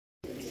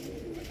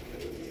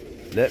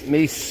Let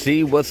me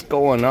see what's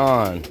going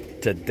on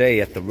today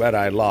at the Red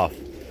Eye Loft.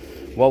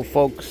 Well,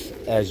 folks,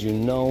 as you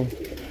know,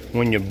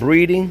 when you're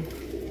breeding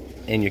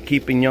and you're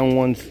keeping young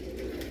ones,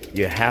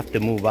 you have to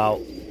move out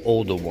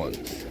older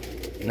ones.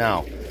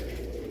 Now,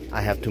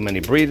 I have too many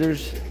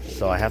breeders,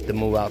 so I have to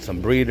move out some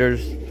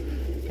breeders,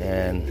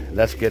 and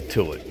let's get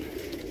to it.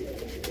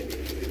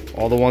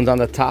 All the ones on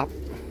the top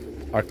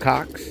are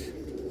cocks,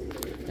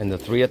 and the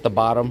 3 at the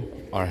bottom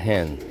are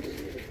hens.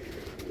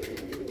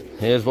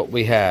 Here's what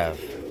we have.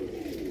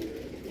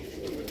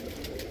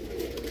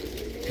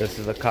 This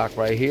is a cock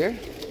right here.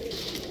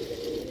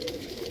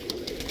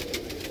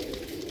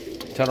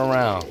 Turn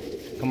around.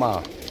 Come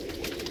on.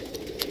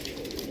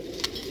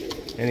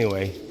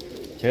 Anyway,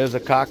 here's a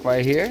cock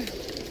right here.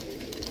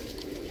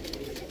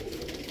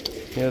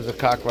 Here's a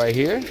cock right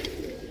here.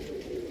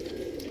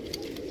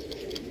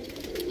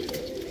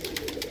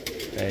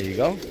 There you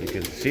go. You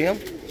can see him.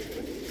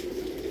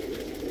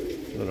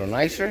 A little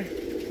nicer.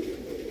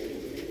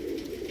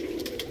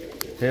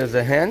 Here's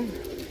a hen.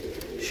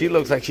 She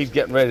looks like she's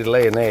getting ready to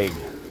lay an egg.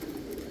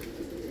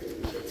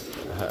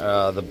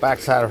 The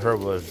backside of her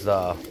was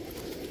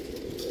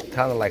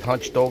kind of like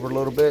hunched over a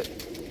little bit.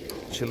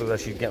 She looks like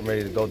she's getting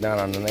ready to go down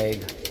on an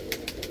egg.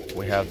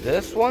 We have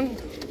this one.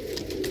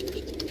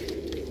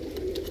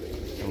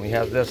 And we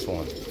have this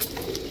one.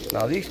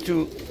 Now these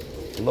two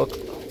look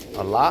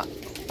a lot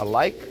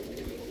alike.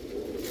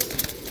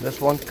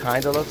 This one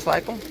kind of looks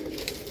like them.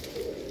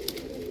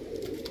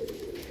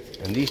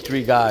 And these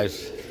 3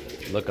 guys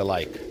look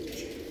alike.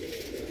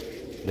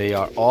 They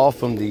are all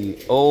from the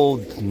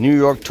old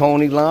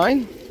NYTony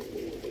line.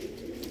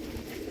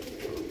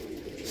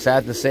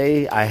 Sad to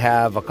say, I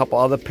have a couple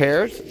other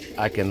pairs.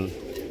 I can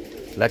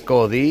let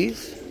go of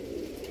these.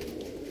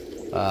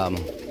 A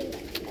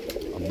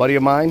buddy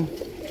of mine,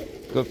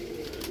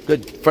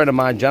 good friend of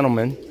mine,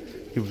 gentleman,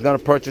 he was going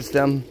to purchase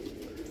them,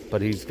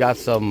 but he's got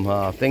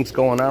some things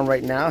going on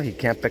right now. He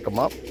can't pick them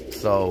up,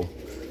 so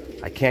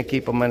I can't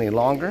keep them any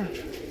longer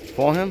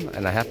for him,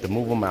 and I have to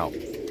move them out.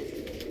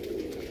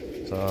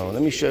 So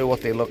let me show you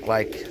what they look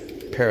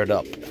like paired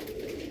up.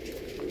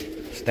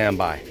 Stand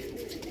by.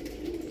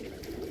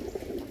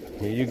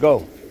 Here you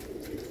go.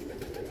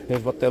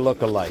 Here's what they're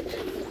looking like.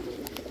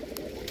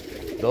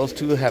 Those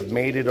 2 have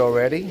mated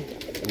already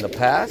in the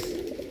past.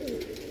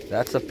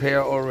 That's a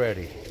pair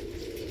already.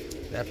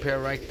 That pair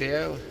right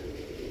there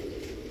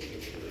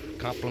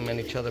complement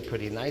each other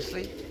pretty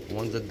nicely.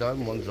 One's a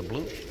dun, one's a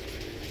blue.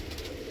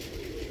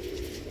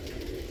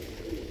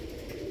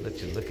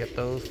 Let you look at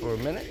those for a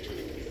minute.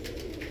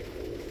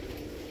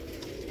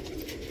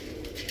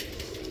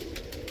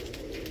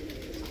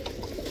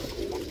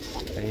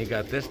 And you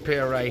got this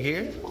pair right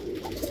here.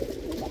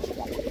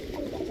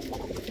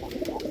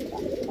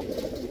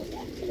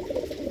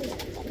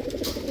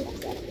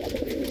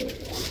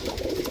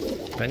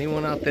 If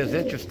anyone out there is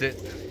interested,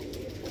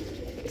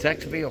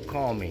 text me or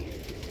call me.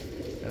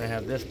 And I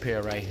have this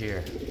pair right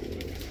here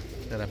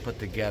that I put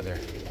together.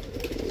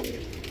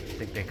 I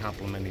think they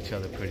complement each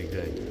other pretty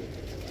good.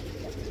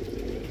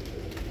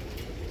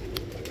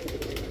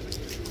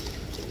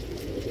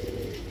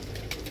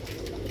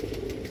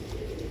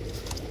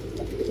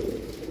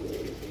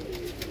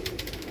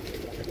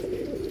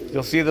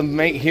 You'll see them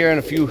mate here in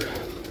a few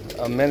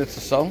minutes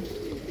or so.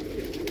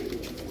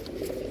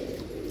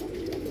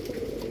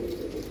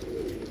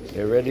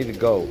 They're ready to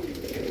go.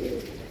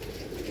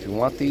 If you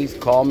want these,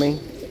 call me,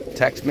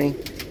 text me.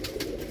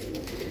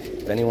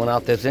 If anyone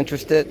out there's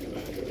interested,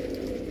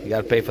 you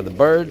gotta pay for the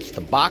birds,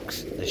 the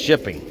box, the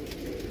shipping.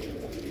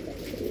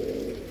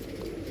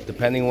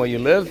 Depending where you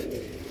live,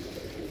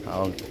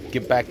 I'll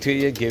get back to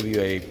you, give you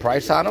a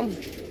price on them.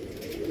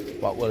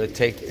 What will it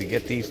take to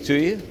get these to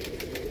you?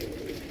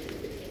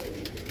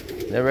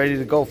 They're ready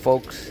to go,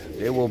 folks.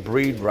 They will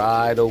breed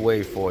right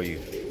away for you.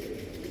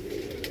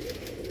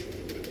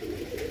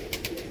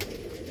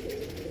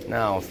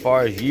 Now, as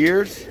far as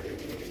years,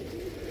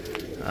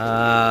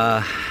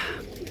 let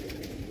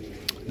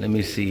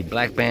me see.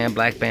 Black band,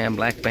 black band,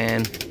 black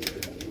band.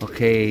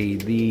 Okay,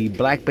 the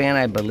black band,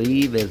 I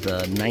believe, is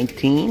a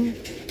 19.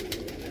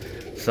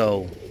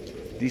 So,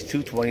 these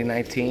 2,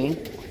 2019.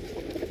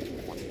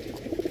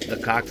 The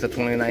cocks are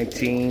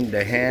 2019.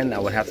 The hen, I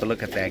would have to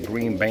look at that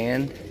green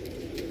band.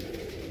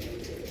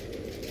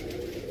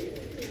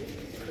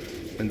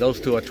 And those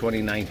 2 are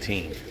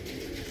 2019.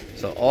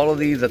 So all of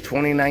these are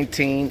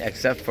 2019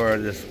 except for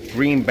this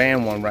green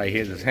band one right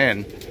here, this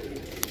hen.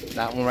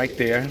 That one right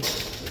there.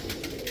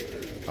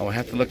 I will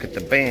have to look at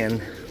the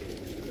band.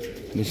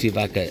 Let me see if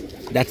I could.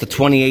 That's a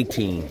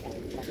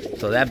 2018.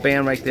 So that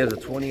band right there is a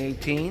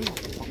 2018.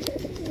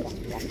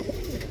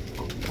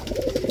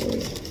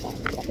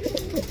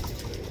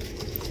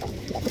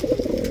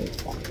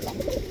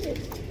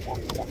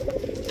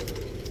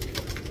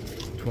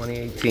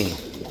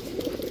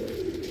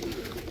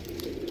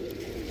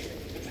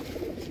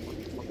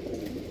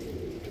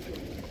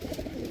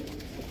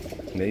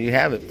 There you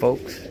have it,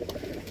 folks.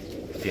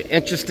 If you're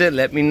interested,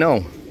 let me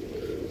know.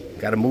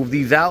 Got to move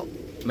these out,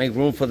 make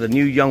room for the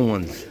new young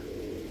ones,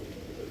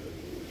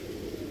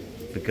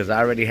 because I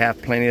already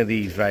have plenty of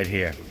these right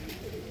here.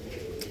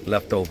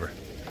 left over.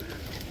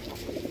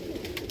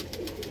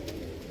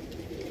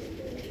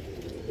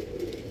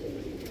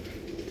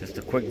 Just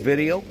a quick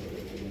video.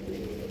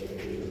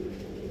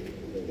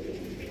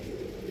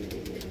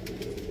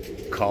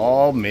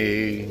 Call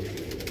me.